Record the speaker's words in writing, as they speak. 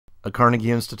A Carnegie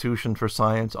Institution for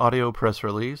Science audio press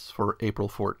release for April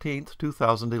 14,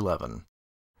 2011.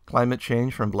 Climate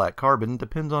change from black carbon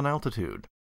depends on altitude.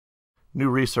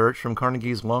 New research from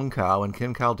Carnegie's Long Cow and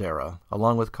Kim Caldeira,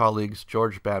 along with colleagues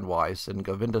George Badweiss and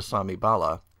Govindasamy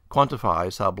Bala,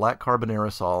 quantifies how black carbon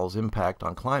aerosols' impact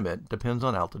on climate depends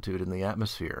on altitude in the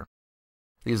atmosphere.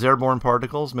 These airborne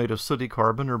particles made of sooty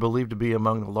carbon are believed to be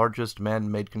among the largest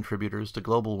man-made contributors to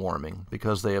global warming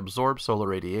because they absorb solar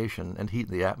radiation and heat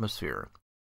the atmosphere.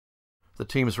 The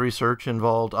team's research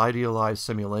involved idealized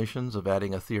simulations of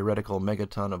adding a theoretical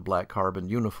megaton of black carbon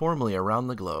uniformly around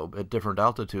the globe at different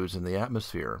altitudes in the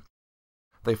atmosphere.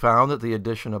 They found that the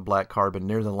addition of black carbon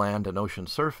near the land and ocean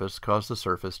surface caused the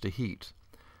surface to heat.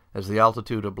 As the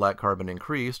altitude of black carbon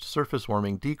increased, surface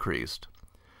warming decreased.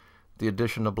 The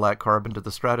addition of black carbon to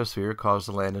the stratosphere caused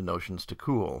the land and oceans to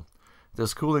cool.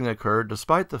 This cooling occurred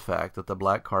despite the fact that the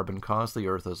black carbon caused the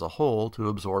Earth as a whole to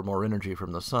absorb more energy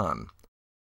from the sun.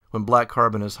 When black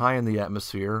carbon is high in the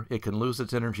atmosphere, it can lose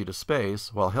its energy to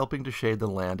space while helping to shade the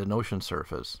land and ocean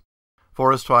surface.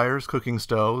 Forest fires, cooking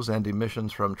stoves, and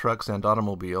emissions from trucks and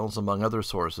automobiles, among other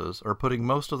sources, are putting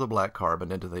most of the black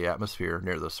carbon into the atmosphere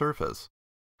near the surface.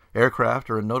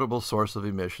 Aircraft are a notable source of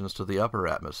emissions to the upper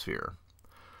atmosphere.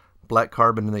 Black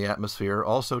carbon in the atmosphere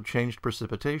also changed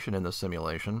precipitation in the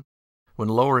simulation. When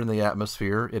lower in the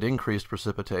atmosphere, it increased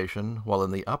precipitation, while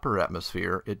in the upper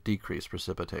atmosphere, it decreased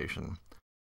precipitation.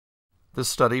 This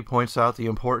study points out the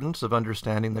importance of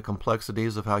understanding the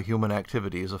complexities of how human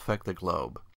activities affect the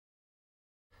globe.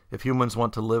 If humans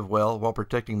want to live well while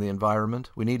protecting the environment,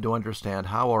 we need to understand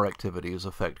how our activities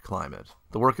affect climate.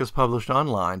 The work is published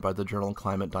online by the journal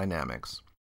Climate Dynamics.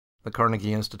 The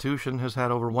Carnegie Institution has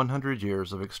had over 100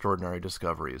 years of extraordinary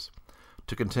discoveries.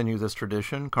 To continue this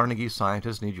tradition, Carnegie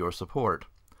scientists need your support.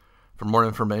 For more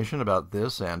information about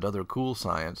this and other cool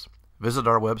science, visit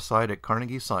our website at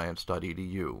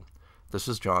carnegiescience.edu. This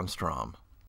is John Strom.